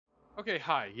Okay,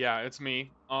 hi. Yeah, it's me.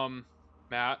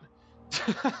 Matt.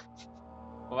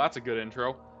 Well, that's a good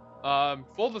intro.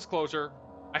 Full disclosure,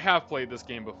 I have played this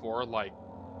game before, like,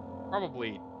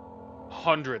 probably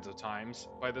hundreds of times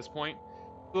by this point,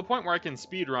 to the point where I can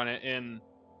speedrun it in,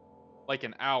 like,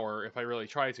 an hour if I really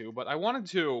try to, but I wanted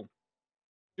to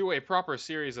do a proper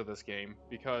series of this game,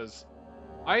 because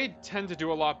I tend to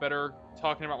do a lot better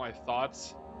talking about my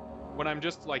thoughts when I'm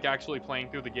just, like, actually playing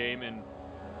through the game, and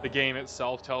the game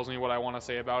itself tells me what I want to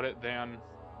say about it, than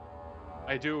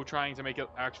I do trying to make an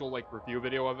actual like review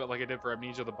video of it like I did for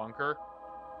Amnesia the Bunker.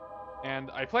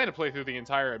 And I plan to play through the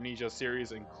entire Amnesia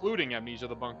series, including Amnesia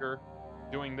the Bunker,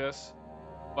 doing this.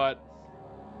 But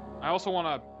I also want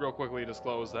to real quickly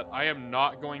disclose that I am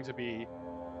not going to be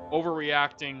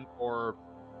overreacting or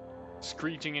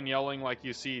screeching and yelling like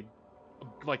you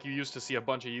used to see a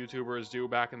bunch of YouTubers do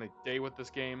back in the day with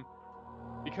this game.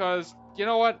 Because, you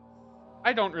know what?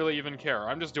 I don't really even care.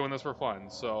 I'm just doing this for fun.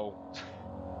 So,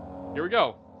 here we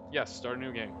go. Yes, start a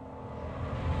new game.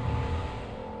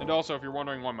 And also, if you're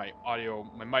wondering why my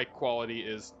mic quality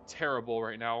is terrible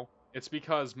right now, it's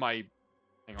because hang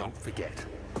on. Don't forget,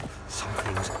 some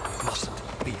things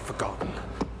mustn't be forgotten.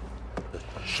 The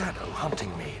shadow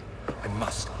hunting me. I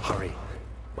must hurry.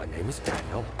 My name is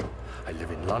Daniel. I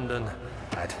live in London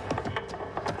at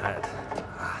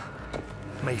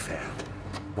Mayfair.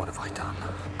 What have I done?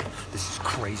 This is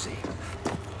crazy.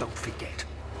 Don't forget.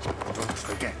 Don't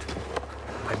forget.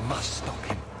 I must stop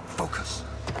him. Focus.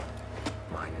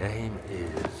 My name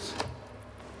is...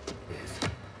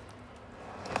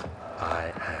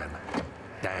 I am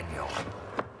Daniel.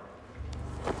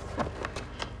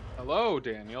 Hello,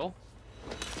 Daniel.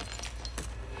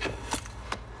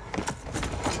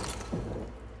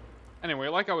 Anyway,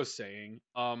 like I was saying,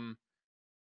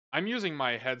 I'm using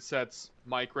my headset's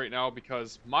mic right now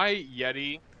because my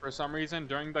Yeti, for some reason,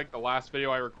 during like the last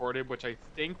video I recorded, which I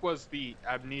think was the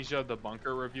Amnesia the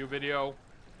Bunker review video,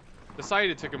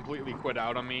 decided to completely quit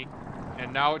out on me.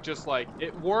 And now it just like,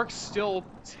 it works still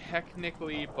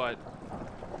technically, but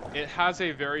it has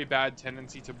a very bad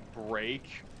tendency to break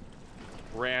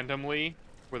randomly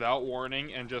without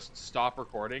warning and just stop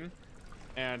recording.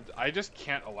 And I just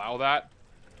can't allow that.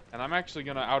 And I'm actually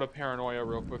going to, out of paranoia,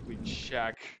 real quickly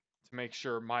check to make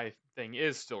sure my thing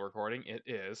is still recording. It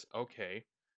is. Okay.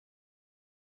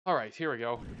 Alright, here we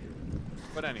go.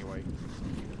 But anyway.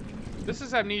 This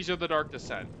is Amnesia the Dark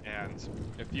Descent, and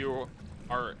if you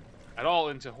are at all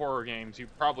into horror games, you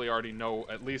probably already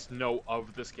at least know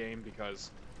of this game,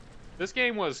 because this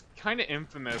game was kind of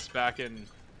infamous back in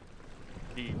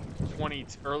the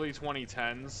early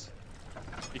 2010s,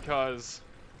 because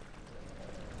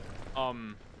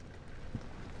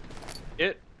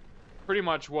it pretty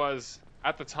much was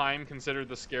at the time considered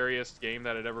the scariest game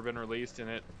that had ever been released, and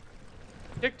it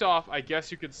kicked off, I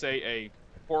guess you could say, a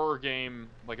horror game,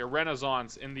 like a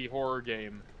renaissance in the horror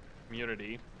game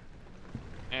community,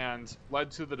 and led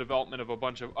to the development of a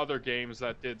bunch of other games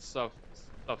that did stuff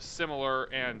similar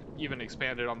and even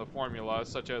expanded on the formula,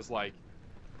 such as like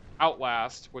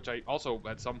Outlast, which I also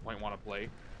at some point want to play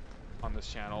on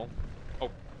this channel. Oh,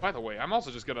 by the way, I'm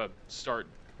also just gonna start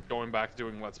going back to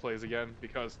doing Let's Plays again,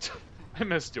 because I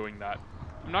miss doing that.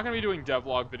 I'm not gonna be doing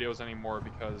devlog videos anymore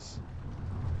because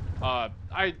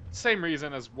same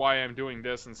reason as why I'm doing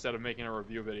this instead of making a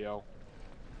review video.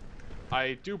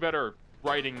 I do better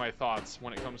writing my thoughts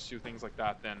when it comes to things like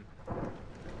that than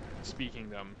speaking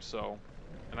them, so...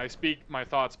 And I speak my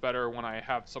thoughts better when I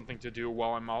have something to do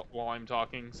while I'm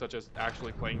talking, such as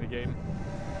actually playing the game.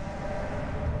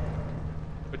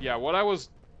 But yeah,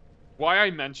 why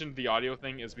I mentioned the audio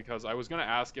thing is because I was going to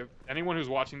ask if anyone who's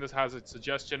watching this has a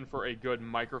suggestion for a good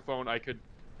microphone I could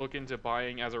look into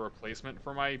buying as a replacement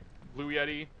for my Blue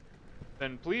Yeti,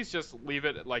 then please just leave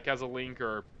it like as a link,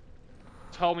 or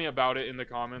tell me about it in the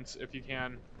comments if you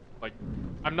can. Like,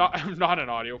 I'm not an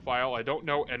audiophile. I don't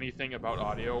know anything about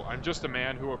audio. I'm just a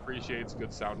man who appreciates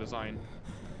good sound design.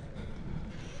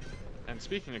 And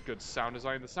speaking of good sound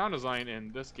design, the sound design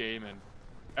in this game and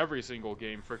every single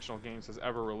game Frictional Games has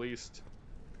ever released,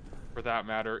 for that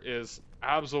matter, is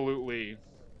absolutely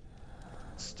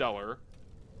stellar.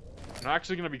 I'm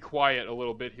actually going to be quiet a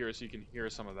little bit here so you can hear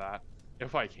some of that,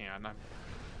 if I can.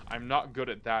 I'm not good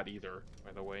at that either,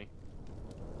 by the way.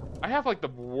 I have like the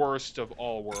worst of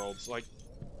all worlds. Like,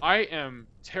 I am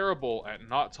terrible at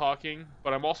not talking,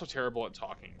 but I'm also terrible at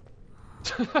talking.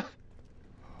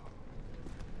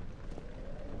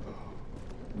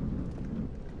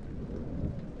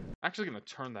 Actually gonna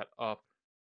turn that up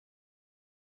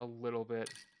a little bit.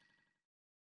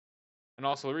 And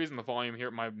also, the reason the volume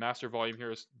here, my master volume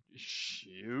here is...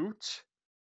 Shoot.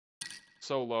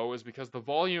 so low is because the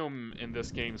volume in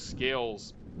this game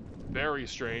scales very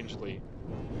strangely.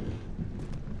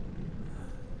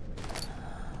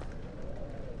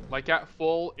 Like at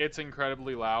full, it's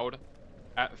incredibly loud.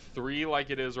 At 3,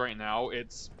 like it is right now,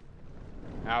 it's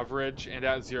average, and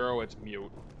at 0, it's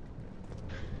mute.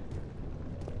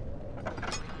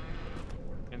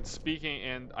 And speaking,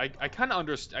 and I kind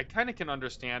of can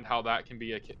understand how that can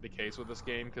be the case with this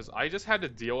game, because I just had to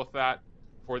deal with that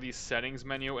for the settings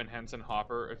menu in Henson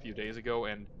Hopper a few days ago,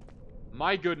 and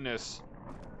my goodness,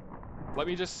 let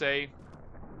me just say,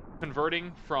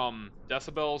 converting from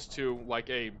decibels to like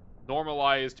a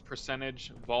normalized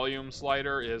percentage volume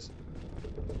slider is...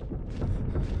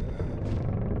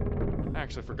 I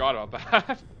actually forgot about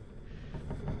that.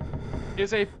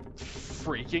 Is a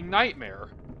freaking nightmare.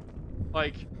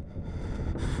 Like,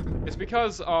 it's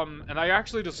because, and I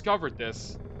actually discovered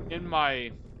this in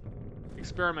my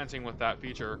experimenting with that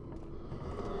feature.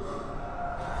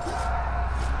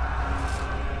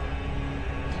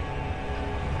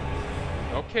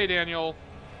 Okay, Daniel.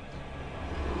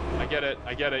 I get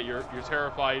it. You're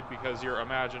terrified because you're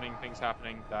imagining things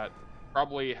happening that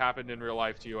probably happened in real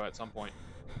life to you at some point.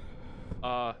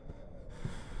 But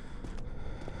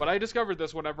I discovered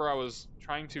this whenever I was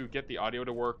trying to get the audio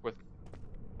to work with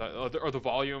the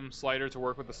volume slider to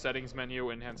work with the settings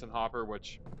menu in Henson Hopper,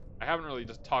 which I haven't really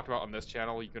just talked about on this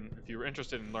channel. You can, if you're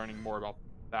interested in learning more about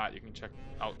that, you can check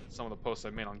out some of the posts I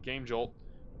made on Game Jolt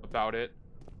about it.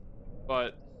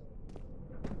 But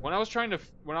when I was trying to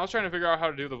figure out how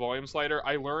to do the volume slider,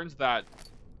 I learned that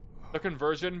the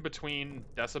conversion between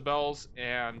decibels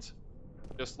and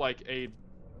just like a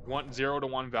 0 to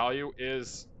 1 value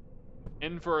is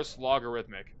inverse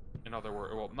logarithmic. In other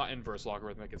words, well, not inverse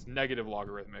logarithmic, it's negative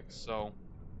logarithmic. So,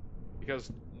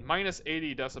 because minus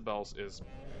 80 decibels is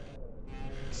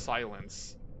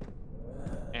silence,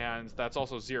 and that's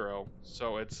also 0.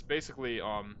 So it's basically,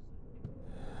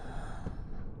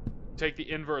 take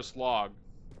the inverse log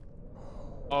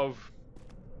of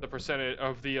the percentage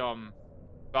of the,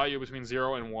 value between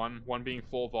 0 and 1, 1 being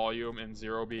full volume and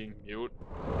 0 being mute.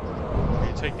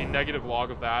 You take the negative log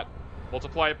of that,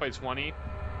 multiply it by 20,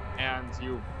 and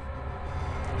you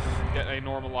get a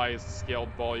normalized scaled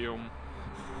volume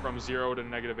from 0 to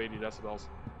negative 80 decibels.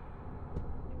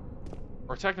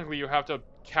 Or technically, you have to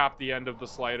cap the end of the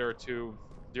slider to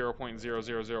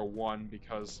 0.0001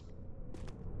 because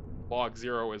log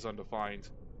 0 is undefined.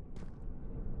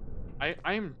 I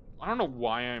don't know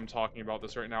why I'm talking about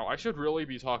this right now. I should really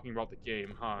be talking about the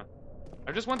game, huh?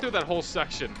 I just went through that whole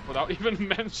section without even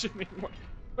mentioning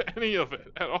any of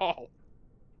it at all.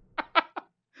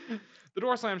 The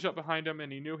door slammed shut behind him,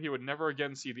 and he knew he would never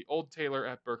again see the old tailor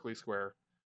at Berkeley Square.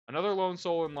 Another lone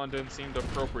soul in London seemed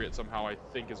appropriate somehow, I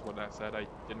think is what I said. I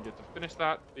didn't get to finish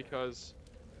that because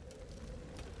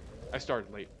I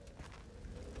started late.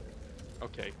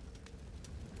 Okay.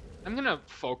 I'm gonna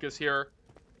focus here.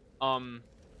 God,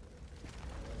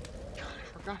 I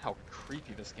forgot how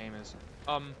creepy this game is.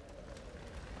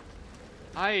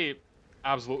 I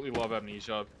absolutely love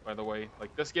Amnesia, by the way.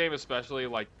 Like, this game especially,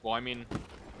 like, well, I mean,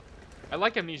 I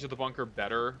like Amnesia the Bunker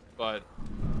better, but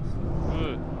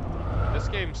this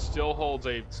game still holds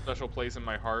a special place in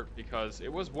my heart because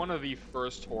it was one of the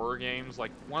first horror games,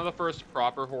 like, one of the first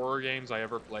proper horror games I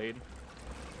ever played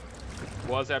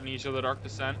was Amnesia the Dark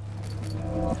Descent.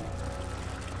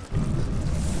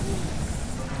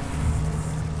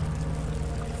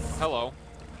 Hello.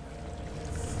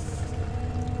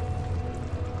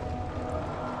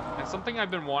 And something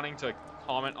I've been wanting to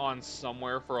comment on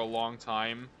somewhere for a long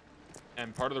time,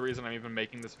 and part of the reason I'm even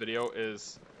making this video,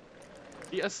 is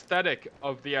the aesthetic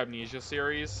of the Amnesia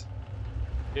series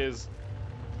is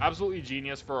absolutely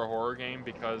genius for a horror game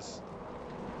because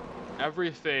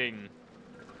everything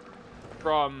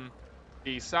from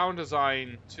the sound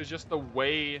design to just the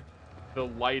way the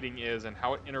lighting is and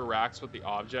how it interacts with the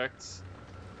objects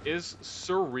is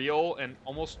surreal and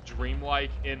almost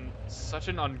dreamlike in such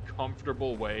an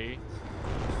uncomfortable way.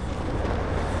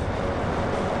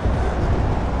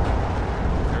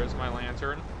 There's my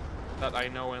lantern that I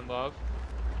know and love.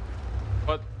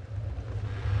 But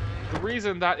the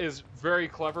reason that is very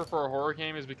clever for a horror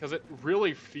game is because it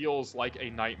really feels like a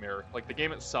nightmare. Like, the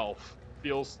game itself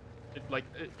feels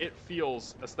it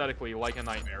feels aesthetically like a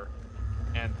nightmare.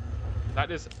 And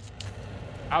that is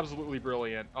absolutely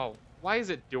brilliant. Oh, why is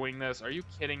it doing this? Are you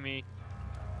kidding me?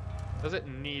 Does it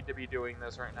need to be doing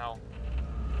this right now?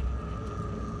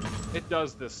 It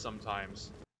does this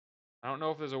sometimes. I don't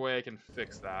know if there's a way I can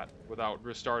fix that without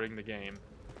restarting the game.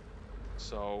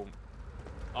 So,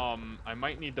 I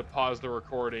might need to pause the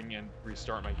recording and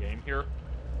restart my game here.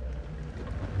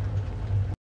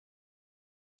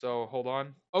 So, hold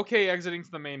on. Okay, exiting to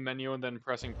the main menu and then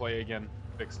pressing play again.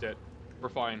 Fixed it. We're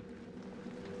fine.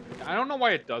 I don't know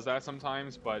why it does that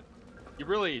sometimes, but you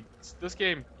really... This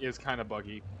game is kind of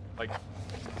buggy. Like,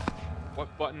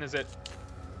 what button is it?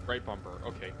 Right bumper.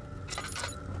 Okay.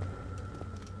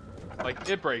 Like,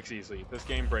 it breaks easily. This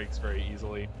game breaks very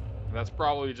easily. And that's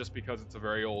probably just because it's a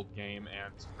very old game,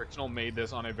 and Frictional made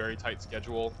this on a very tight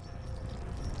schedule.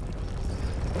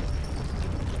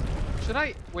 Should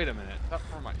I... Wait a minute. Never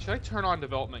mind. Should I turn on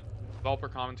developer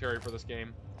commentary for this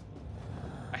game?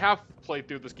 I have played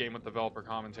through this game with developer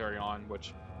commentary on,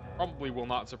 which probably will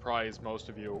not surprise most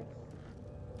of you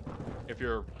if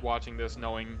you're watching this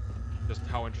knowing just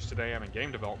how interested I am in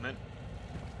game development.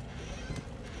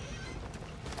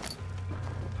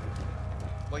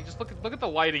 Like, just look at the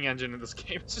lighting engine in this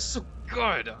game. It's just so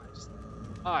good.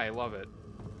 I love it.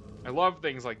 I love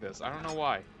things like this. I don't know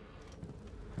why.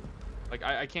 Like,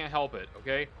 I can't help it,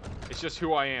 okay? It's just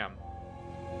who I am.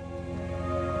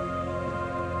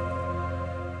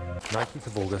 19th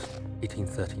of August,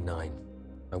 1839.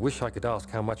 I wish I could ask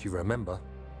how much you remember.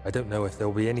 I don't know if there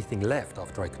will be anything left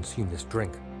after I consume this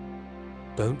drink.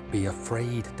 Don't be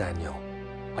afraid, Daniel.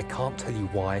 I can't tell you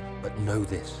why, but know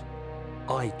this.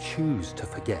 I choose to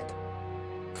forget.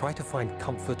 Try to find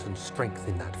comfort and strength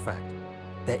in that fact.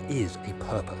 There is a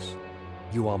purpose.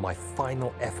 You are my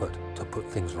final effort to put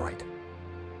things right.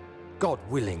 God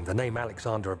willing, the name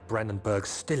Alexander of Brandenburg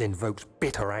still invokes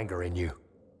bitter anger in you.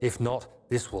 If not,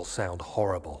 this will sound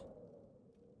horrible.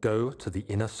 Go to the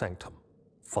inner sanctum,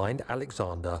 find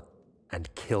Alexander,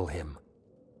 and kill him.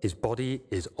 His body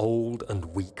is old and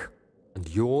weak, and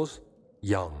yours,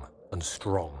 young and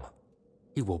strong.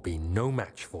 He will be no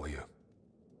match for you.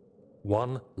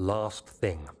 One last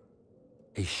thing.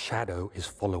 A shadow is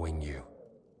following you.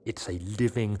 It's a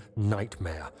living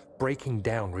nightmare, breaking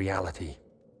down reality.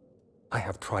 I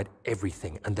have tried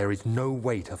everything, and there is no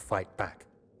way to fight back.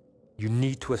 You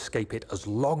need to escape it as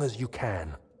long as you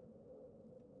can.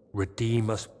 Redeem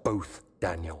us both,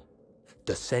 Daniel.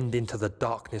 Descend into the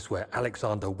darkness where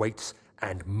Alexander waits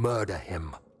and murder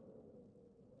him.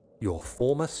 Your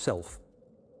former self,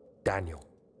 Daniel.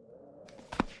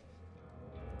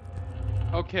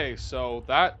 Okay, so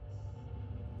that...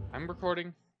 I'm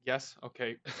recording? Yes?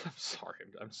 Okay. I'm sorry,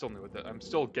 I'm still new with it. I'm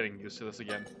still getting used to this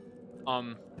again.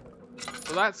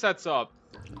 So that sets up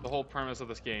the whole premise of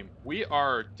this game. We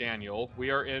are Daniel, we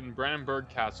are in Brandenburg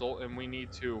Castle, and we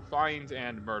need to find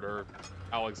and murder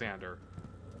Alexander.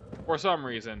 For some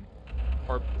reason.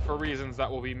 Or for reasons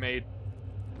that will be made...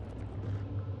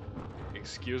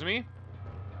 Excuse me?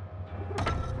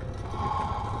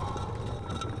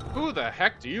 Who the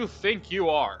heck do you think you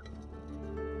are?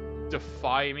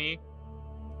 Defy me?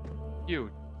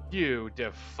 You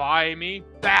defy me?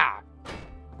 Bah!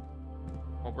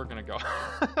 Well, we're gonna go.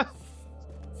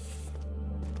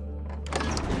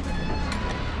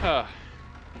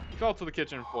 He fell to the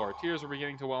kitchen floor. Tears were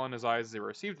beginning to well in his eyes as he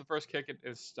received the first kick in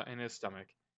his stomach.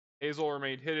 Hazel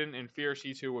remained hidden in fear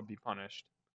she too would be punished.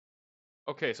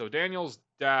 Okay, so Daniel's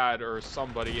dad or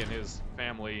somebody in his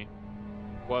family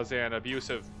was an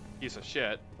abusive piece of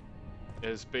shit,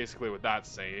 is basically what that's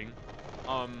saying.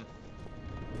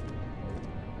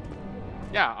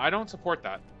 Yeah, I don't support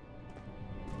that.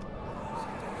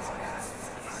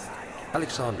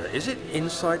 Alexander, is it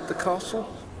inside the castle?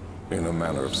 In a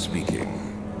manner of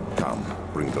speaking. Come,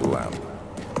 bring the lamp.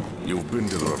 You've been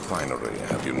to the refinery,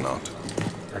 have you not?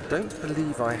 I don't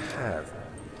believe I have.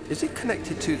 Is it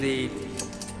connected to the...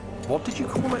 what did you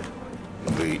call it?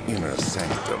 The inner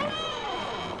sanctum.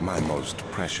 My most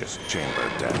precious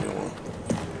chamber, Daniel.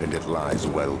 And it lies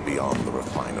well beyond the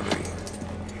refinery.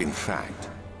 In fact,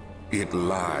 it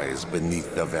lies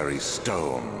beneath the very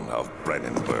stone of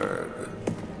Brandenburg.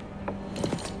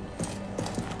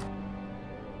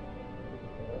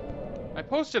 I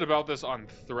posted about this on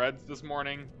Threads this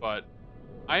morning, but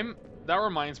that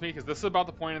reminds me, because this is about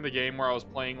the point in the game where I was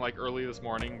playing like early this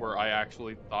morning where I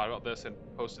actually thought about this and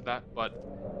posted that, but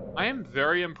I am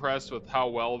very impressed with how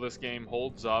well this game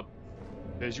holds up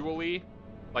visually,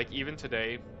 like even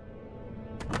today.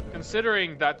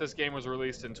 Considering that this game was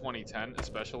released in 2010,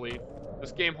 especially,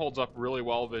 this game holds up really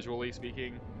well visually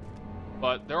speaking,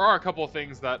 but there are a couple of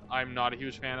things that I'm not a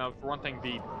huge fan of. For one thing,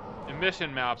 the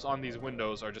emission maps on these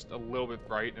windows are just a little bit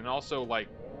bright, and also like,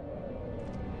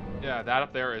 yeah, that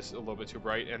up there is a little bit too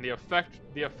bright, and the effect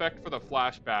for the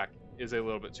flashback is a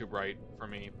little bit too bright for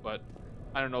me. But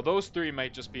I don't know, those three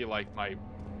might just be like my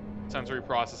sensory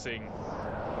processing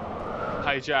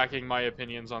hijacking my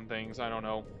opinions on things. I don't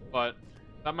know, but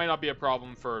that might not be a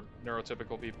problem for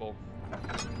neurotypical people.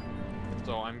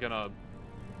 So I'm gonna,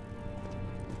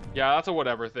 yeah, that's a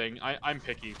whatever thing. I'm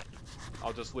picky.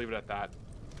 I'll just leave it at that.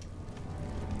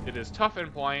 It is tough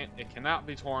and pliant. It cannot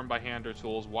be torn by hand or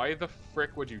tools. Why the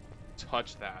frick would you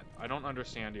touch that? I don't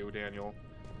understand you, Daniel.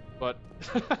 But,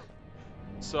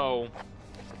 so,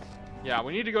 yeah,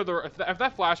 we need to go to the... If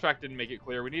that flashback didn't make it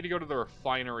clear, we need to go to the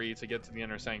refinery to get to the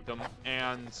Inner Sanctum.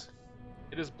 And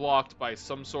it is blocked by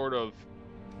some sort of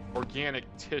organic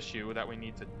tissue that we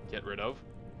need to get rid of.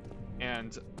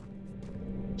 And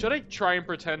should I try and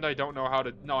pretend I don't know how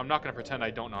to... No, I'm not going to pretend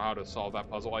I don't know how to solve that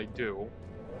puzzle. I do.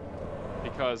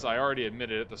 Because I already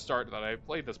admitted at the start that I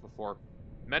played this before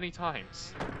many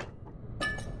times.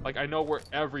 Like, I know where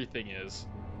everything is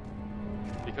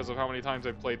because of how many times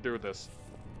I've played through this.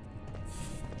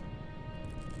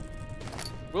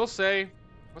 We'll say,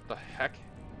 what the heck?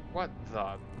 What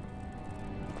the...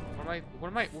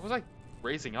 What was I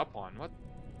raising up on? What?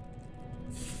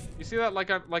 You see that? Like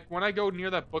when I go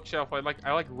near that bookshelf, I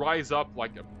rise up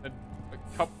like a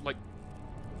cup, like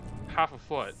half a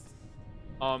foot.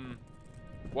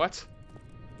 What?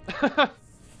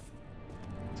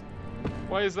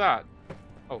 Why is that?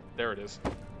 Oh, there it is.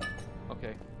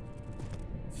 Okay.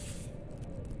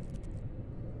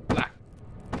 Blah.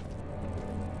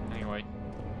 Anyway.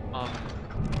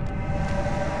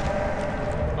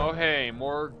 Oh hey,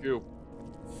 more goop.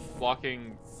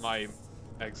 Blocking my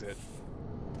exit.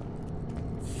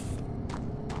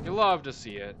 You love to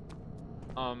see it.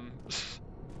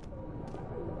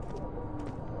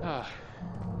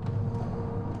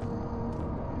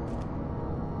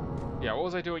 Yeah, what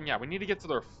was I doing? Yeah, we need to get to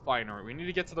the refinery. We need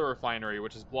to get to the refinery,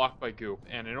 which is blocked by goop.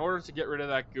 And in order to get rid of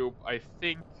that goop, I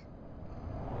think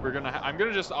we're gonna... I'm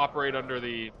gonna just operate under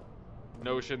the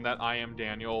notion that I am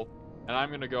Daniel. And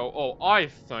I'm gonna go, oh, I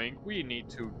think we need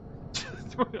to...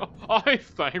 I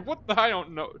think... What the... I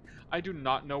don't know. I do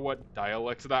not know what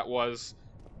dialect that was.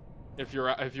 If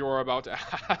you're about to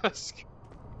ask.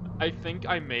 I think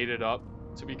I made it up,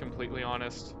 to be completely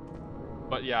honest.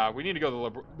 But yeah, we need to go to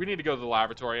the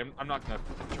laboratory. I'm not gonna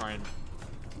try and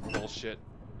bullshit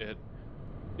it.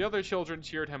 The other children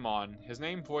cheered him on, his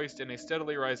name voiced in a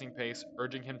steadily rising pace,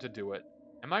 urging him to do it.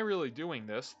 Am I really doing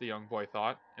this? The young boy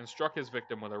thought, and struck his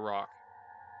victim with a rock.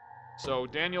 So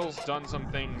Daniel's done some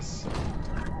things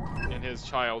in his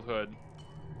childhood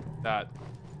that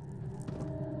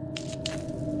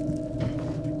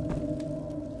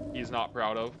he's not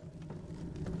proud of,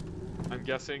 I'm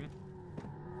guessing.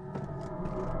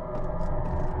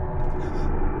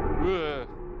 Ugh.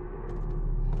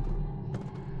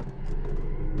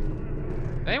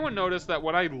 Anyone notice that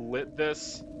when I lit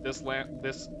this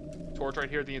torch right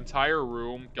here, the entire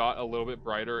room got a little bit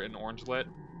brighter and orange lit?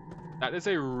 That is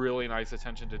a really nice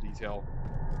attention to detail.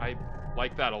 I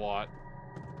like that a lot.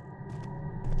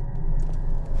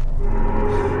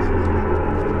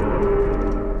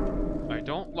 I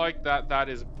don't like that that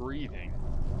is breathing.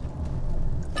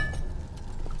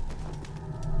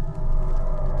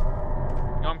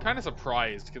 You know, I'm kind of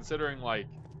surprised, considering, like,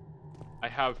 I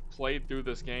have played through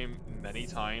this game many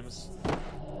times,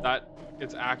 that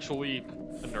it's actually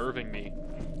unnerving me.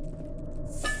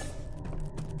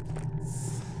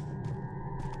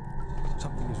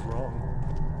 Something is wrong.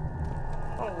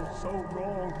 Oh, so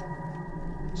wrong.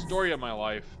 Story of my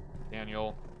life,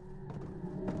 Daniel.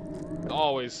 There's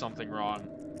always something wrong.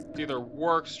 It's either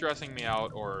work stressing me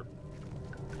out, or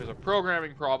there's a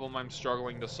programming problem I'm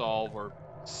struggling to solve, or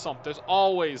something. There's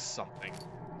always something.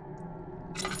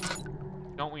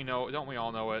 Don't we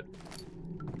all know it?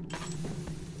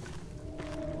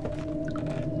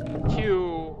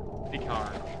 Q.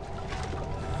 Picard.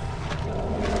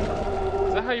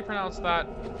 Is that how you pronounce that?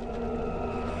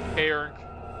 Cairn.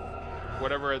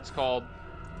 Whatever it's called.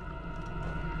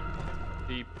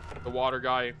 The water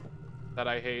guy that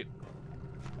I hate.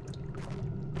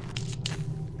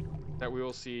 That we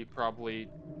will see probably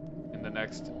in the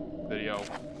next video.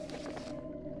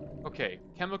 Okay,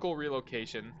 chemical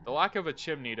relocation. The lack of a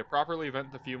chimney to properly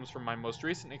vent the fumes from my most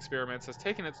recent experiments has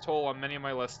taken its toll on many of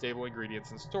my less stable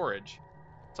ingredients in storage.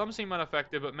 Some seem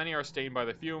unaffected, but many are stained by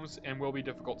the fumes and will be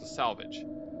difficult to salvage.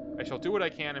 I shall do what I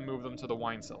can and move them to the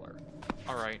wine cellar.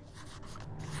 Alright.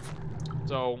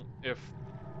 So, if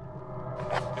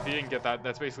you didn't get that,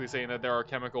 that's basically saying that there are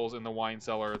chemicals in the wine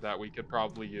cellar that we could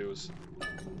probably use.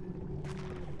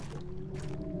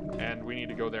 And we need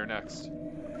to go there next.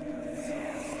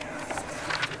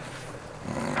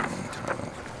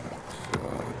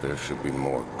 There should be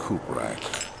more coop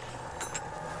racks.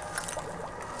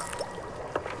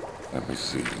 Let me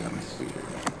see.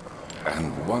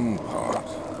 And one part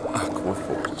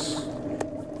Aquafortis.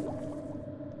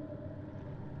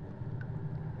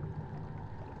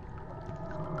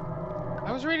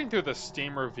 I was reading through the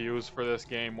Steam reviews for this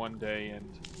game one day,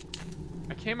 and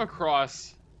I came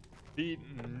across the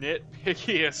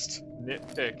nitpickiest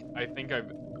nitpick I think I've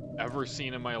ever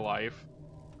seen in my life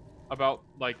about,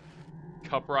 like,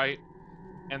 Cupright.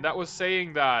 And that was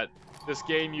saying that this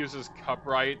game uses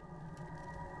Cupright,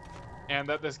 and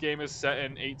that this game is set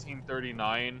in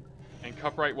 1839, and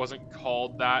Cupright wasn't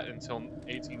called that until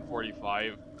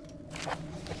 1845.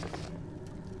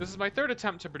 This is my third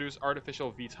attempt to produce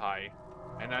artificial vitae,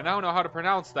 and I now know how to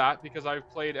pronounce that because I've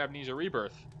played Amnesia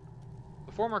Rebirth.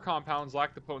 The former compounds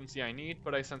lack the potency I need,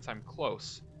 but I sense I'm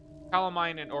close.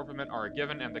 Calamine and Orpiment are a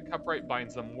given, and the Cupright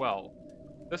binds them well.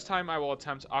 This time I will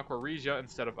attempt Aqua Regia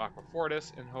instead of Aqua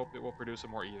Fortis, and hope it will produce a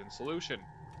more even solution.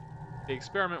 The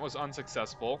experiment was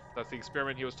unsuccessful. That's the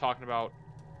experiment he was talking about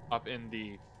up in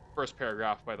the first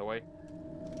paragraph, by the way.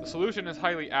 The solution is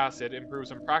highly acid and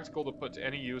proves impractical to put to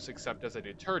any use except as a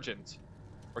detergent.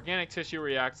 Organic tissue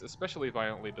reacts especially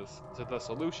violently to the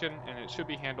solution, and it should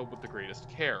be handled with the greatest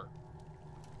care.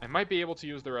 I might be able to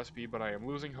use the recipe, but I am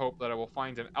losing hope that I will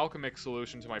find an alchemic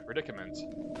solution to my predicament.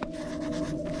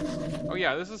 Oh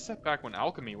yeah, this is set back when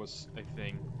alchemy was a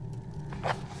thing.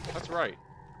 That's right.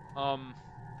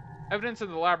 Evidence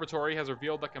in the laboratory has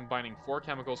revealed that combining 4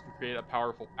 chemicals can create a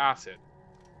powerful acid.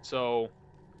 So,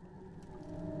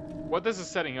 what this is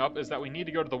setting up is that we need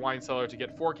to go to the wine cellar to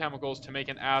get 4 chemicals to make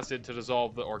an acid to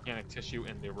dissolve the organic tissue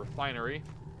in the refinery,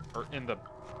 or in the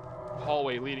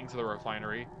hallway leading to the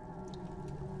refinery.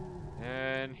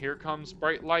 And here comes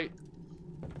bright light.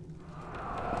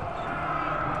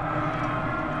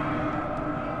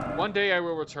 One day I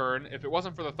will return. If it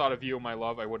wasn't for the thought of you, my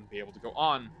love, I wouldn't be able to go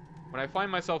on. When I find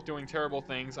myself doing terrible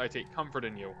things, I take comfort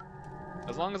in you.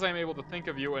 As long as I am able to think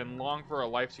of you and long for a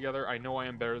life together, I know I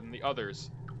am better than the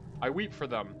others. I weep for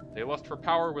them. They lust for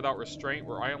power without restraint,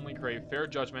 where I only crave fair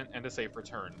judgment and a safe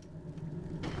return.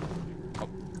 Oh,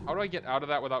 how do I get out of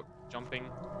that without jumping?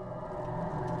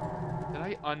 Did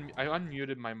I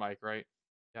unmuted my mic, right?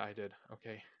 Yeah, I did.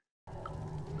 Okay.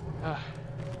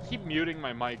 Keep muting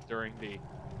my mic during the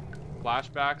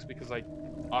flashbacks because I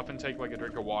often take like a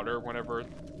drink of water whenever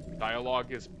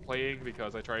dialogue is playing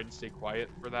because I try and stay quiet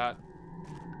for that.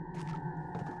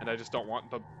 And I just don't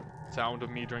want the sound of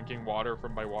me drinking water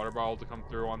from my water bottle to come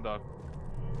through on the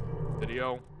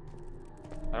video.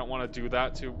 I don't want to do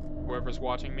that to whoever's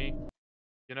watching me.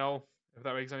 You know, if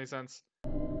that makes any sense.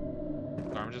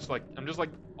 So I'm just like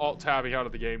alt-tabbing out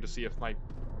of the game to see if my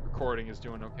recording is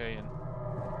doing okay, and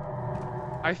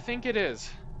I think it is.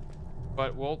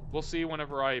 But we'll see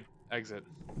whenever I exit.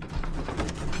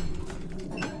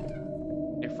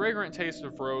 A fragrant taste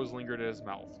of rose lingered in his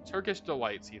mouth. Turkish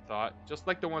delights, he thought, just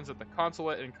like the ones at the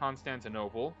consulate in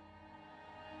Constantinople.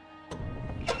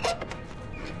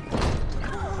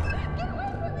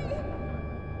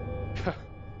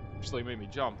 Actually made me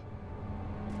jump.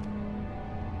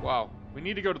 Wow. We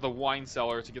need to go to the wine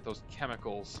cellar to get those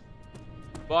chemicals.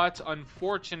 But,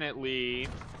 unfortunately,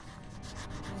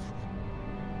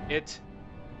 it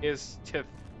is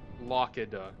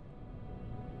Tiflokida.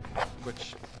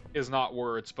 Which is not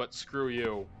words, but screw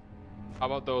you. How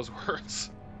about those words?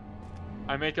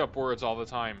 I make up words all the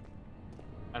time.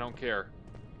 I don't care.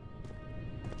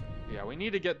 Yeah, we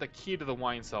need to get the key to the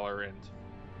wine cellar, and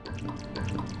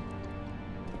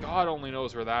God only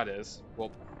knows where that is.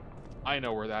 Well, I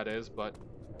know where that is, but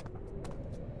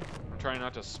I'm trying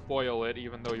not to spoil it,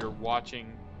 even though you're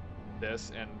watching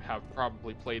this and have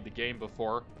probably played the game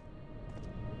before.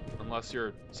 Unless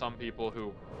you're some people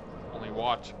who only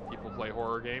watch people play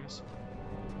horror games.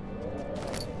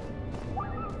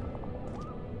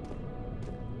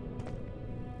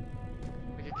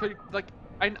 Like, it could, like,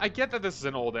 I get that this is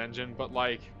an old engine, but,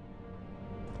 like,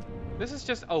 this is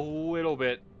just a little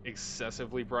bit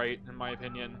excessively bright, in my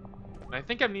opinion. And I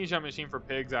think Amnesia Machine for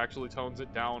Pigs actually tones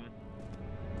it down.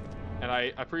 And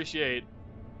I appreciate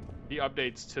the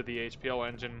updates to the HPL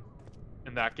engine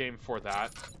in that game for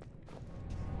that.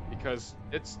 Because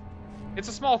it's a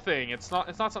small thing. It's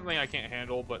not something I can't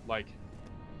handle, but like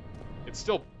it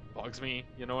still bugs me,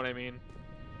 you know what I mean?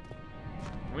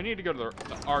 We need to go to the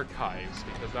archives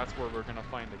because that's where we're gonna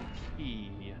find the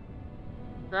key.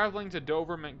 Traveling to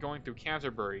Dover meant going through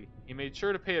Canterbury. He made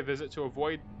sure to pay a visit to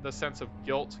avoid the sense of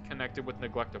guilt connected with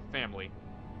neglect of family.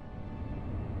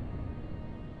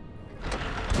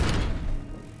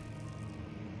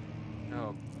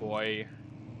 Oh boy.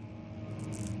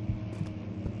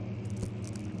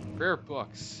 Rare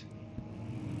books.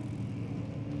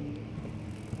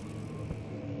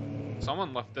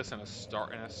 Someone left this in a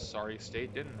sorry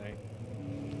state, didn't they?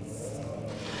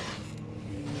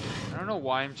 I don't know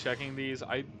why I'm checking these.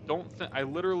 I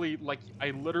literally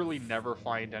never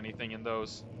find anything in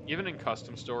those. Even in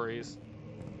custom stories.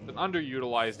 an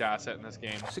underutilized asset in this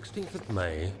game. 16th of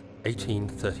May,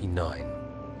 1839.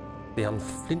 The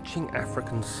unflinching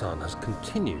African sun has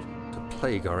continued to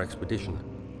plague our expedition,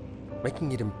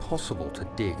 making it impossible to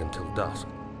dig until dusk.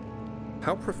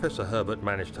 How Professor Herbert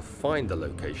managed to find the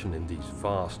location in these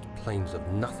vast plains of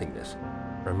nothingness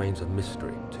remains a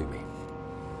mystery to me.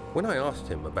 When I asked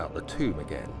him about the tomb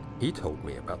again, he told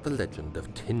me about the legend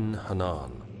of Tin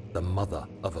Hanan, the mother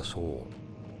of us all.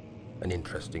 An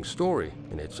interesting story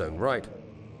in its own right,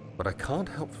 but I can't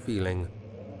help feeling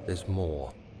there's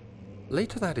more.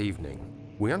 Later that evening,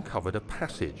 we uncovered a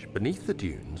passage beneath the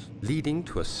dunes leading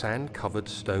to a sand-covered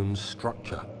stone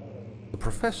structure. The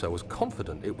professor was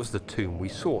confident it was the tomb we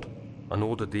sought and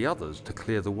ordered the others to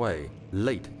clear the way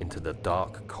late into the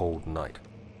dark, cold night.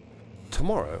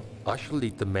 Tomorrow, I shall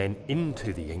lead the men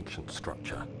into the ancient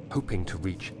structure, hoping to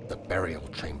reach the burial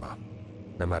chamber.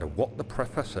 No matter what the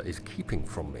professor is keeping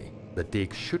from me, the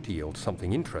dig should yield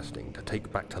something interesting to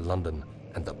take back to London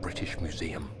and the British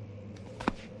Museum.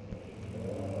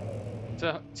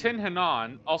 Tin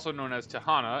Hanan, also known as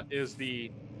Tahana, is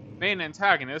the main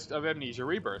antagonist of Amnesia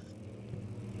Rebirth.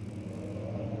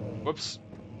 Whoops.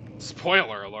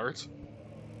 Spoiler alert.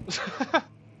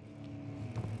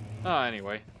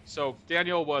 Anyway, so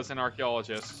Daniel was an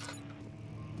archaeologist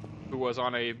who was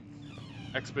on a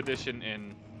expedition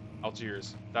in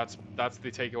Algiers. That's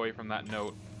the takeaway from that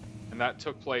note. And that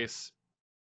took place...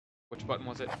 Which button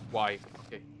was it? Y.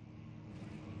 Okay.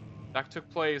 That took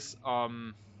place,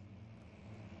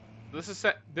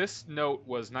 This note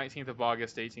was 19th of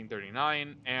August,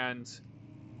 1839, and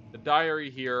the diary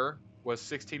here was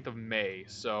 16th of May,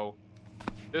 so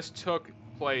this took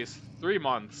place 3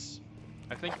 months,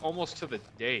 I think almost to the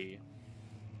day,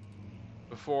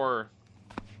 before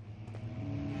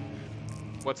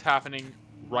what's happening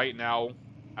right now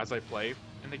as I play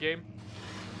in the game,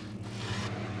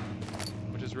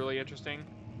 which is really interesting.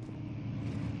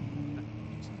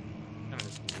 I'm gonna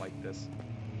just light this.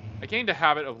 I gained a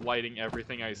habit of lighting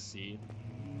everything I see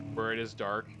where it is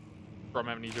dark, from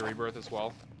Amnesia Rebirth as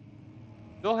well.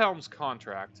 Wilhelm's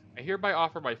contract. I hereby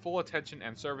offer my full attention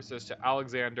and services to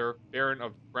Alexander, Baron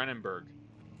of Brennenburg.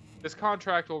 This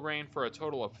contract will reign for a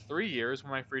total of 3 years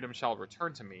when my freedom shall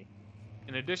return to me.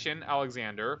 In addition,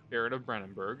 Alexander, Baron of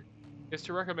Brennenburg, is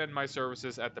to recommend my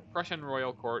services at the Prussian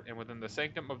Royal Court and within the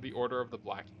sanctum of the Order of the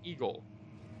Black Eagle.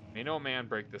 May no man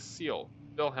break this seal.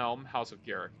 Wilhelm, House of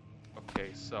Garrick.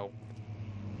 Okay, so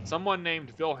someone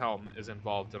named Wilhelm is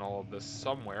involved in all of this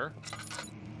somewhere.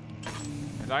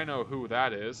 And I know who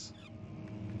that is.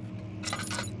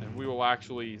 And we will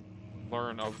actually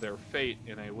learn of their fate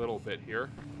in a little bit here.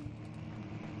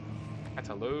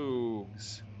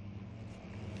 Catalogues.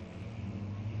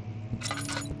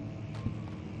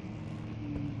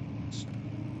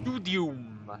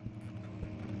 Studium.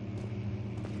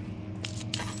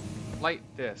 Light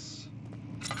this.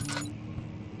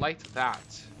 Light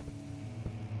that.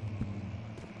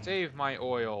 Save my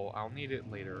oil. I'll need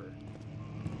it later.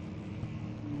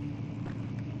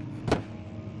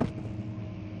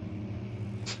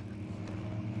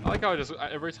 I like how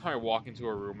every time I walk into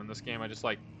a room in this game, I just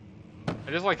like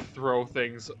throw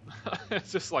things.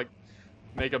 It's just like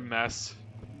make a mess.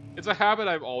 It's a habit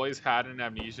I've always had in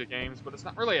Amnesia games, but it's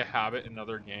not really a habit in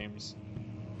other games.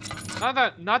 Not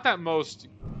that most.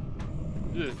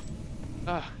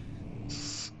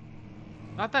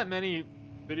 Not that many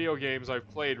video games I've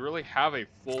played really have a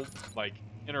full, like,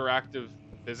 interactive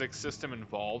physics system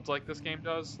involved like this game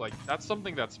does. Like, that's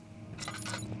something that's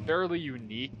fairly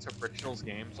unique to Frictional's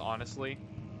games, honestly.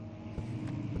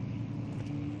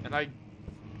 And I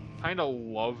kind of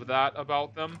love that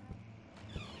about them.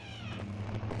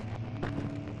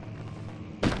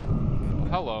 Well,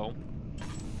 hello.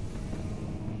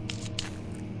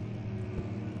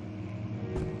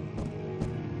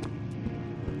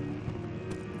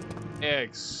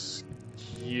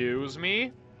 Excuse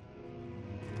me?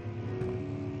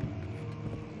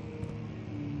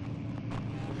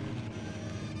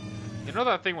 You know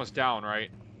that thing was down,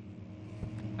 right?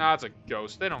 Nah, it's a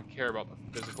ghost. They don't care about the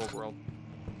physical world.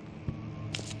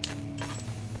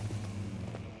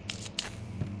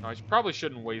 No, I probably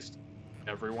shouldn't waste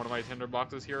every one of my tinder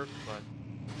boxes here, but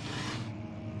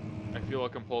I feel a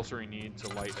compulsory need to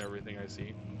light everything I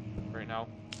see right now.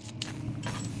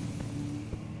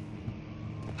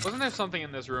 Wasn't there something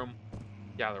in this room?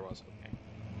 Yeah, there was.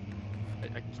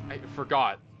 Okay. I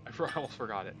forgot. I almost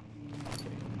forgot it.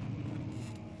 Okay.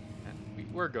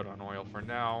 And we're good on oil for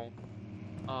now.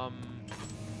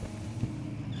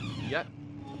 Yet.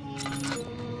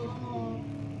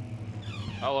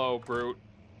 Hello, Brute.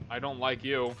 I don't like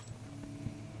you.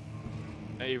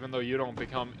 Even though you don't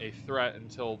become a threat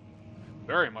until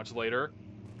very much later.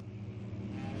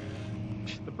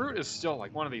 The Brute is still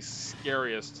like one of the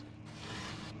scariest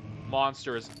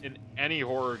monsters in any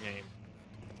horror game.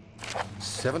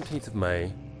 17th of May,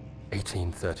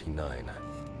 1839.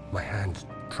 My hands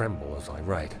tremble as I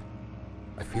write.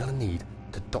 I feel a need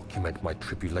to document my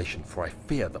tribulation, for I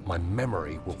fear that my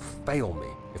memory will fail me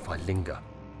if I linger.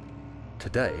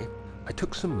 Today, I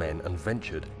took some men and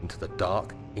ventured into the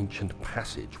dark, ancient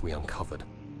passage we uncovered.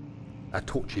 Our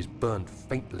torches burned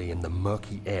faintly in the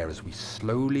murky air as we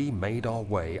slowly made our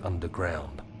way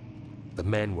underground. The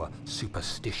men were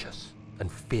superstitious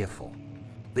and fearful.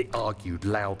 They argued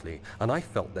loudly, and I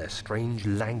felt their strange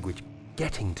language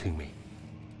getting to me.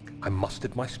 I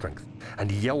mustered my strength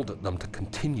and yelled at them to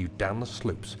continue down the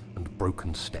slopes and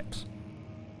broken steps.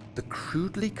 The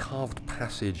crudely carved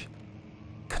passage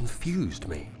confused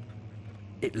me.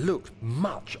 It looked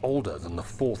much older than the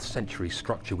 4th century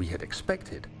structure we had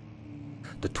expected.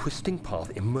 The twisting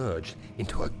path emerged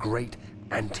into a great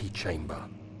antechamber.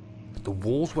 The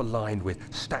walls were lined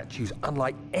with statues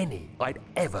unlike any I'd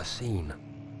ever seen.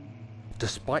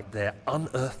 Despite their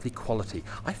unearthly quality,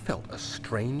 I felt a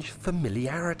strange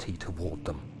familiarity toward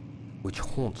them, which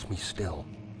haunts me still.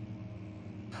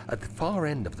 At the far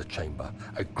end of the chamber,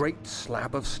 a great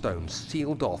slab of stone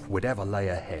sealed off whatever lay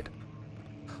ahead.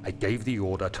 I gave the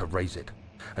order to raise it,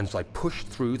 and as I pushed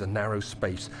through the narrow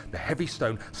space, the heavy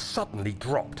stone suddenly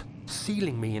dropped,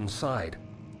 sealing me inside.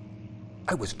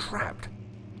 I was trapped.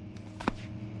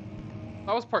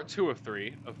 That was part 2 of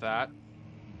 3 of that.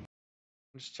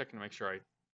 I'm just checking to make sure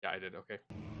I did, okay.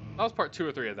 That was part 2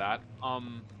 or 3 of that.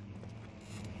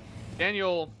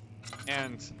 Daniel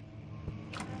and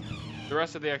the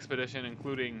rest of the expedition,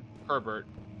 including Herbert,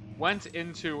 went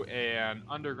into an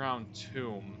underground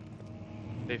tomb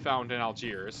they found in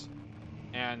Algiers,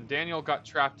 and Daniel got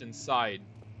trapped inside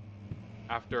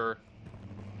after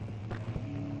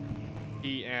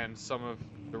he and some of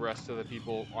the rest of the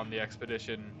people on the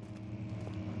expedition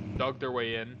dug their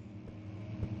way in.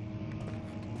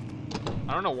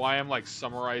 I don't know why I'm like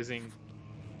summarizing.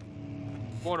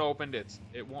 It won't open, it's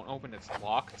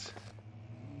locked.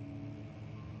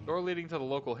 Door leading to the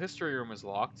local history room is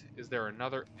locked. Is there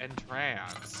another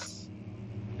entrance?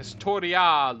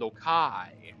 Historia loci.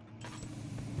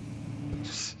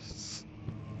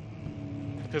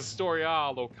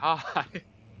 Historia loci. I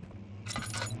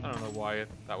don't know why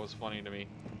that was funny to me.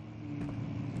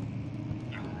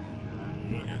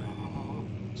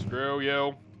 Screw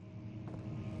you.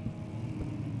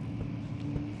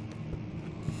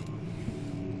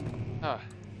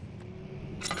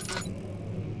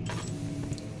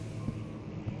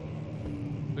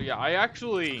 So yeah, I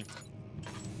actually,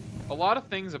 a lot of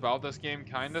things about this game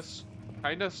kind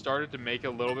of started to make a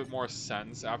little bit more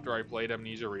sense after I played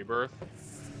Amnesia Rebirth.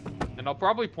 And I'll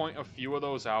probably point a few of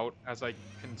those out as I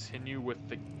continue with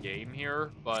the game here,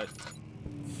 but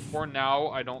for now,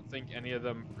 I don't think any of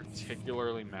them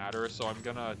particularly matter, so I'm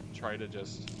gonna try to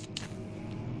just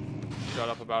shut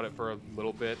up about it for a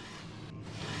little bit.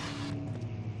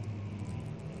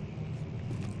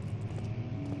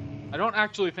 I don't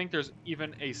actually think there's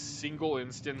even a single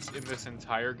instance in this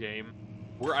entire game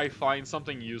where I find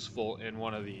something useful in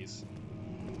one of these.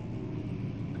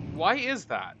 Why is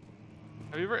that?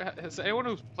 Has anyone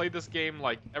who's played this game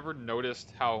like ever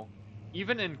noticed how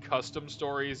even in custom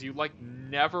stories you like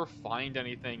never find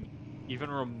anything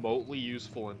even remotely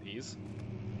useful in these?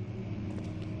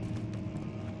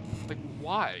 Like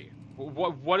why?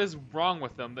 What is wrong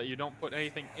with them that you don't put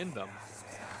anything in them?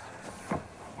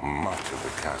 Much of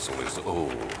the castle is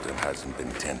old and hasn't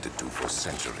been tended to for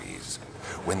centuries.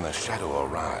 When the shadow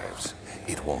arrives,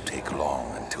 it won't take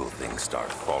long until things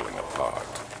start falling apart.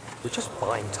 We're just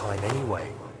buying time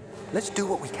anyway. Let's do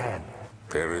what we can.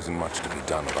 There isn't much to be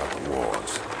done about the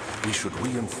walls. We should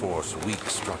reinforce weak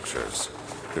structures.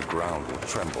 The ground will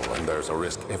tremble and there's a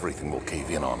risk everything will cave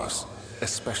in on us,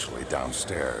 especially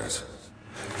downstairs.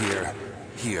 Here,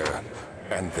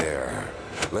 and there.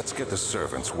 Let's get the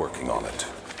servants working on it.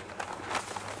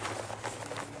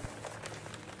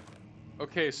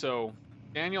 Okay, so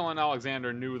Daniel and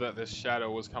Alexander knew that this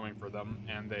shadow was coming for them,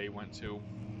 and they went to...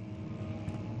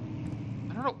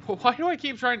 I don't know, why do I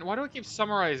keep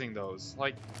summarizing those?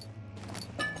 Like...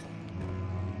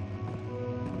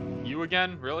 You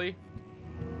again? Really?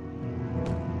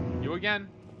 You again?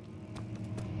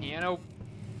 Piano?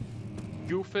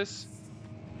 Goofus?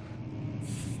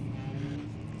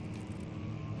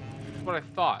 That's what I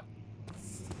thought.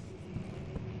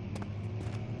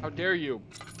 How dare you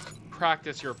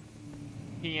practice your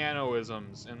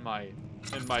pianoisms in my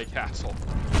castle.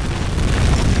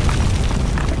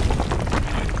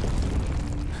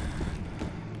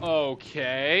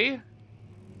 Okay.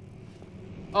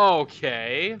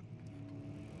 Okay.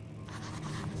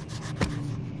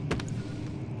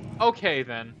 Okay,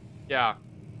 then. Yeah.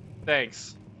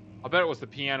 Thanks. I bet it was the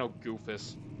piano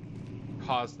goofus who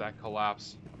caused that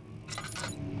collapse.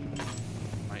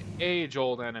 My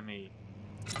age-old enemy.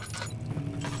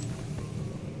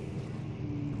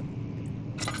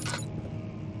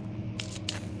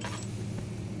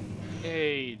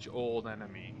 Age-old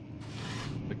enemy.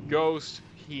 The ghost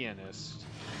pianist.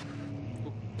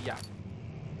 Ooh, yeah.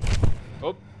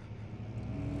 Oh.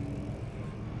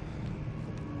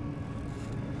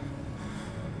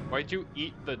 Why'd you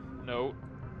eat the note?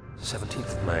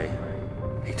 17th of May,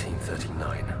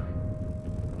 1839.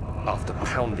 After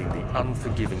pounding the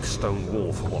unforgiving stone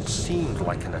wall for what seemed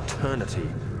like an eternity,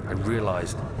 I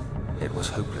realized it was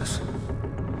hopeless.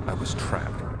 I was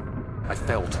trapped. I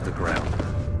fell to the ground,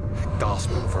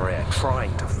 gasping for air,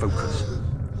 trying to focus.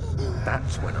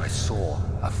 That's when I saw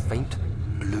a faint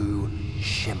blue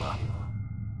shimmer.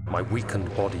 My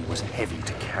weakened body was heavy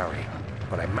to carry,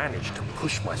 but I managed to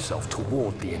push myself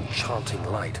toward the enchanting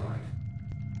light.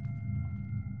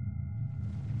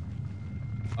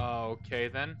 Okay,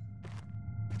 then.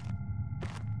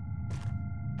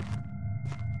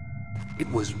 It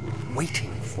was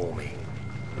waiting for me.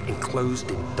 Enclosed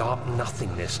in dark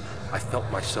nothingness, I felt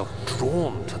myself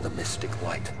drawn to the mystic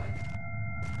light.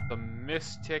 The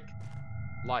mystic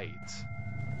light.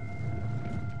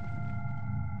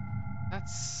 That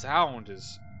sound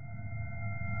is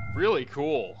really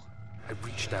cool. I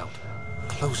reached out,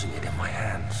 closing it in my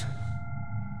hands.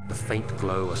 The faint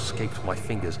glow escaped my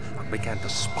fingers and began to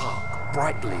spark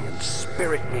brightly and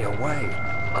spirit me away,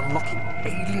 unlocking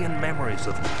alien memories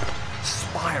of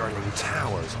spiraling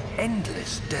towers,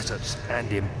 endless deserts,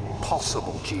 and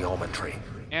impossible geometry.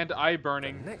 And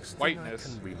eye-burning Next thing whiteness.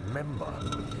 I can remember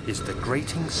is the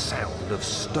grating sound of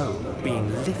stone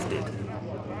being lifted,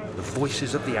 the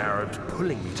voices of the Arabs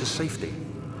pulling me to safety,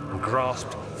 and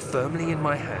grasped firmly in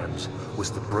my hands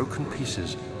was the broken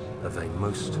pieces of a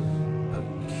most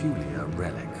peculiar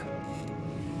relic.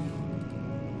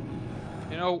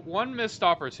 You know, one missed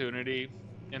opportunity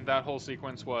in that whole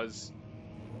sequence was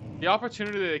the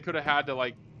opportunity they could have had to,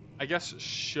 like, I guess,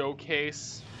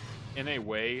 showcase, in a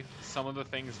way, some of the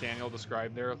things Daniel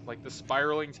described there, like the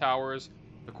spiraling towers,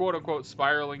 the quote-unquote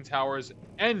spiraling towers,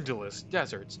 endless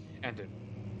deserts, and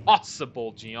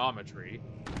impossible geometry.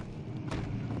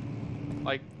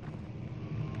 Like,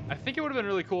 I think it would have been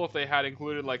really cool if they had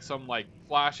included, like, some, like,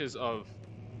 flashes of,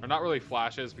 or not really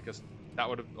flashes, because that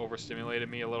would have overstimulated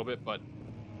me a little bit, but,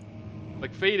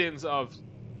 like, fade-ins of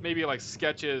maybe, like,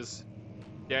 sketches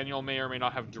Daniel may or may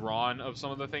not have drawn of some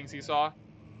of the things he saw.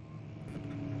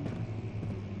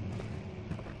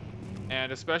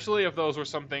 And especially if those were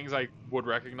some things I would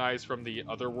recognize from the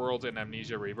other worlds in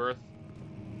Amnesia Rebirth.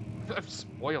 I'm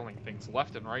spoiling things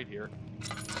left and right here.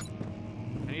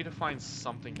 I need to find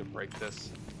something to break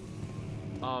this.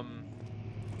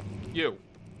 You.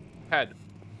 Head.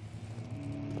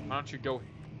 Why don't you go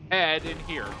head in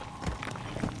here?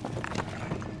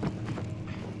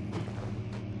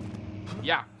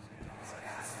 Yeah.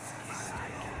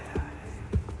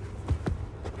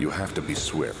 You have to be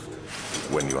swift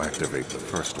when you activate the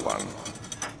first one.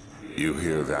 You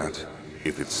hear that?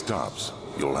 If it stops,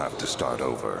 you'll have to start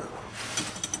over.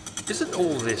 Isn't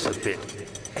all this a bit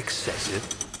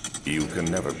excessive? You can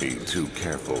never be too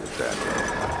careful, Daniel.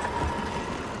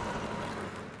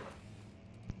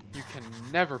 You can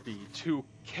never be too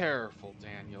careful,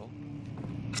 Daniel.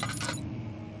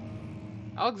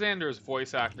 Alexander's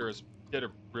voice actors did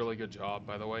a really good job,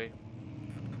 by the way.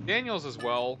 Daniel's as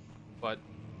well, but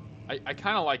I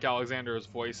kind of like Alexander's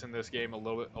voice in this game a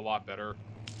lot better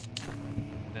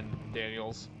than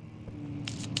Daniel's.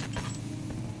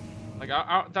 Like,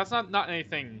 that's not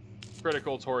anything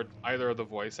critical toward either of the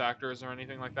voice actors or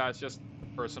anything like that. It's just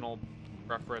personal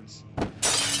preference.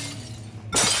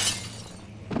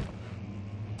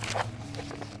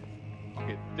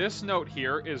 Okay, this note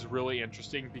here is really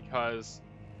interesting because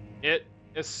it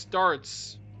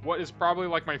starts what is probably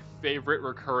like my favorite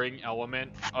recurring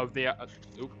element of the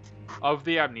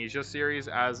Amnesia series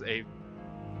as a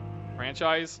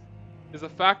franchise, is the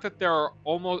fact that there are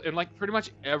almost, in like pretty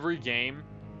much every game,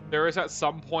 there is at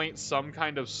some point some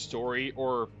kind of story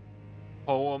or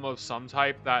poem of some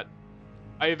type that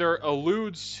either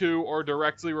alludes to or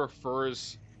directly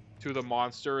refers to the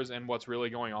monsters and what's really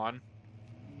going on.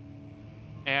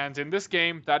 And in this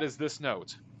game, that is this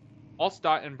note.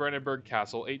 Altstadt and Brennenburg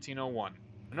Castle, 1801.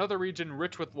 Another region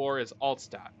rich with lore is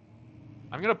Altstadt.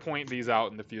 I'm going to point these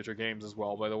out in the future games as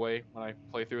well, by the way, when I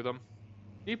play through them.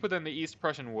 Deep within the East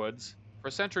Prussian woods,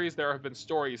 for centuries there have been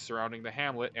stories surrounding the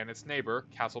hamlet and its neighbor,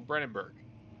 Castle Brennenburg.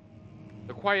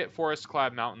 The quiet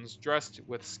forest-clad mountains dressed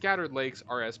with scattered lakes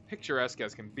are as picturesque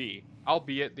as can be,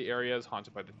 albeit the area is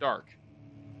haunted by the dark.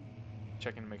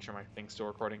 Checking to make sure my thing's still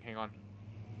recording, hang on.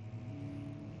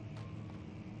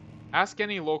 Ask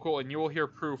any local and you will hear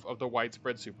proof of the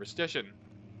widespread superstition.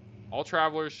 All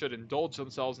travelers should indulge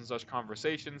themselves in such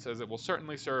conversations as it will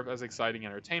certainly serve as exciting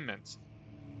entertainment.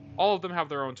 All of them have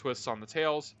their own twists on the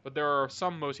tales, but there are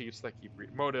some motifs that keep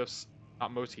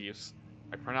not motifs.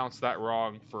 I pronounced that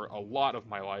wrong for a lot of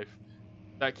my life,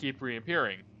 that keep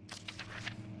reappearing.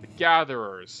 The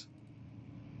Gatherers.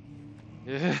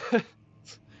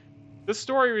 This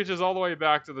story reaches all the way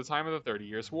back to the time of the 30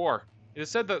 Years' War. It is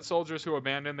said that soldiers who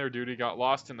abandoned their duty got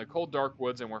lost in the cold dark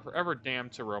woods and were forever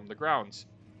damned to roam the grounds.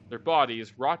 Their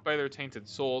bodies, wrought by their tainted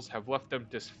souls, have left them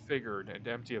disfigured and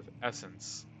empty of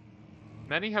essence.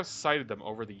 Many have cited them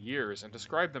over the years and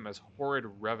described them as horrid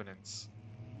revenants.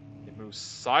 They move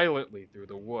silently through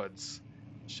the woods,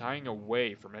 shying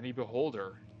away from any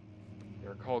beholder. They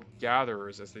are called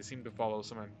gatherers as they seem to follow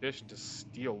some ambition to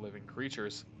steal living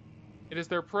creatures. It is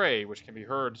their prey which can be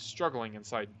heard struggling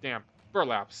inside damp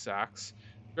burlap sacks,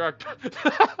 dragged,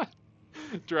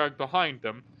 dragged behind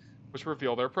them, which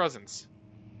reveal their presence.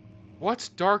 What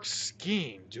dark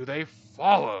scheme do they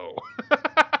follow?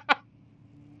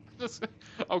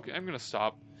 Okay, I'm gonna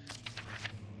stop.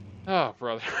 Oh,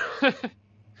 brother.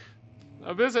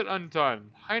 A visit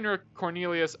undone. Heinrich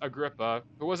Cornelius Agrippa,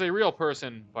 who was a real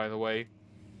person, by the way.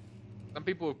 Some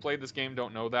people who've played this game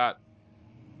don't know that.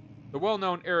 The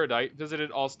well-known erudite visited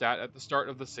Allstadt at the start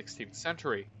of the 16th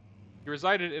century. He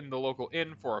resided in the local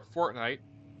inn for a fortnight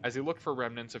as he looked for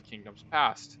remnants of kingdoms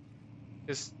past.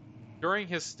 During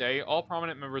his stay, all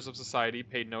prominent members of society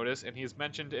paid notice, and he is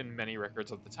mentioned in many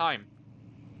records of the time.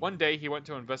 One day, he went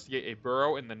to investigate a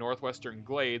burrow in the northwestern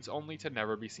glades, only to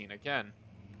never be seen again.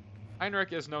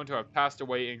 Heinrich is known to have passed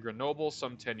away in Grenoble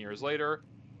some 10 years later.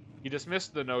 He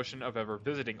dismissed the notion of ever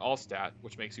visiting Allstadt,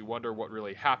 which makes you wonder what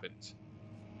really happened.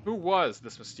 Who was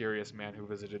this mysterious man who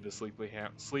visited the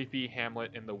sleepy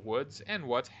hamlet in the woods, and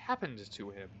what happened to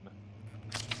him?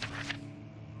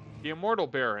 The Immortal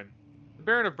Baron. The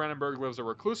Baron of Brennenburg lives a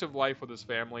reclusive life with his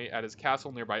family at his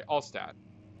castle nearby Allstadt,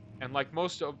 and like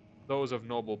most of those of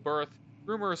noble birth,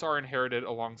 rumors are inherited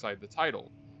alongside the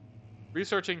title.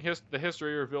 Researching the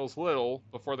history reveals little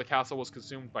before the castle was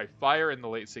consumed by fire in the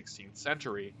late 16th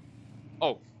century.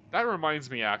 Oh, that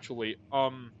reminds me actually,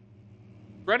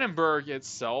 Brennenburg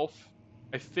itself,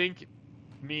 I think,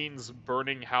 means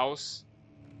burning house.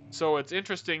 So it's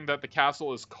interesting that the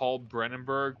castle is called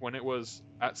Brennenburg when it was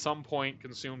at some point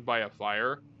consumed by a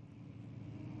fire.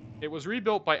 It was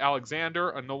rebuilt by Alexander,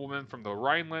 a nobleman from the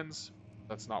Rhinelands.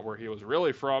 That's not where he was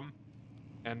really from,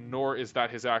 and nor is that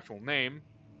his actual name.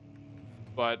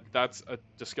 But that's a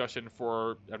discussion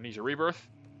for Amnesia Rebirth.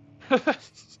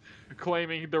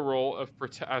 Claiming the role of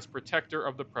as protector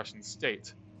of the Prussian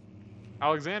state.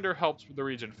 Alexander helped the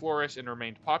region flourish and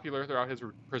remained popular throughout his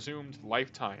presumed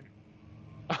lifetime.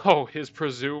 Oh, his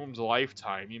presumed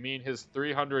lifetime. You mean his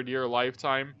 300-year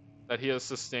lifetime that he has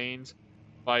sustained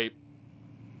by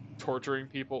torturing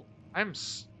people? I'm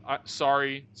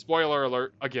sorry. Spoiler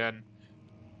alert again.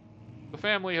 The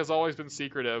family has always been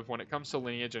secretive when it comes to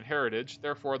lineage and heritage,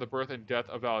 therefore the birth and death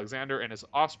of Alexander and his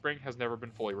offspring has never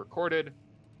been fully recorded.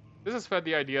 This has fed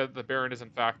the idea that the Baron is in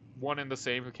fact one and the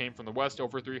same who came from the West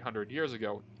over 300 years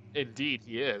ago. Indeed,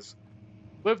 he is.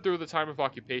 Lived through the time of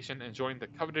occupation and joined the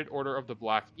coveted Order of the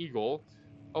Black Eagle,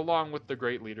 along with the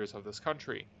great leaders of this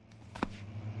country.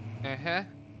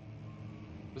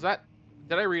 Was that...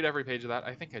 Did I read every page of that?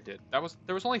 I think I did. There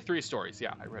was only 3 stories.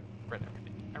 Yeah, I read everything.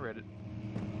 I read it.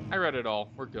 I read it all.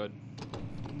 We're good.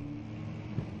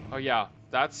 Oh yeah,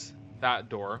 that's that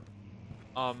door.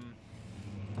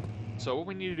 So what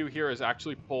we need to do here is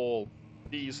actually pull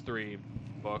these 3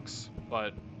 books,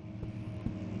 but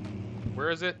where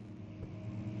is it?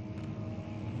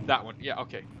 That one. Yeah,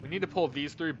 okay. We need to pull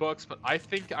these 3 books, but I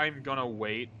think I'm gonna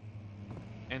wait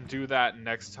and do that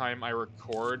next time I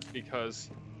record because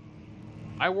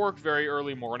I work very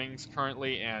early mornings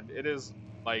currently, and it is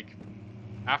like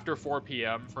after 4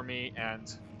 p.m. for me, and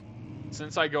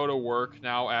since I go to work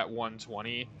now at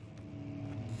 1:20,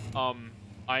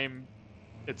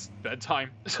 it's bedtime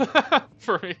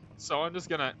for me, so I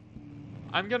think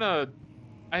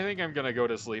I'm gonna go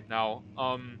to sleep now.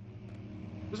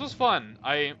 This was fun.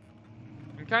 I'm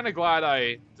kind of glad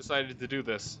I decided to do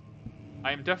this.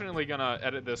 I'm definitely gonna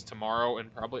edit this tomorrow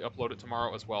and probably upload it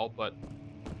tomorrow as well, but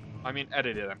I mean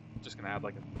edit it. I'm just gonna add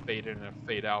like a fade in and a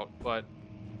fade out, but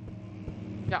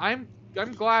yeah, I'm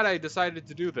glad I decided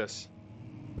to do this.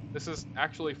 This is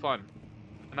actually fun.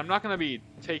 And I'm not gonna be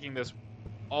taking this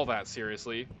all that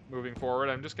seriously moving forward.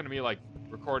 I'm just going to be, like,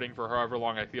 recording for however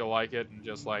long I feel like it and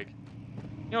just, like,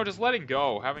 you know, just letting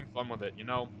go, having fun with it, you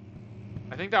know?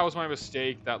 I think that was my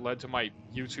mistake that led to my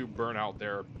YouTube burnout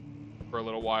there for a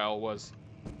little while, was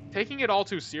taking it all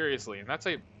too seriously. And that's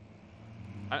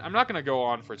I'm not going to go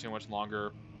on for too much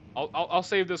longer. I'll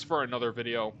save this for another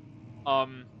video.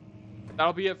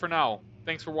 That'll be it for now.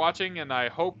 Thanks for watching, and I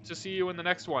hope to see you in the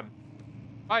next one.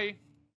 Bye!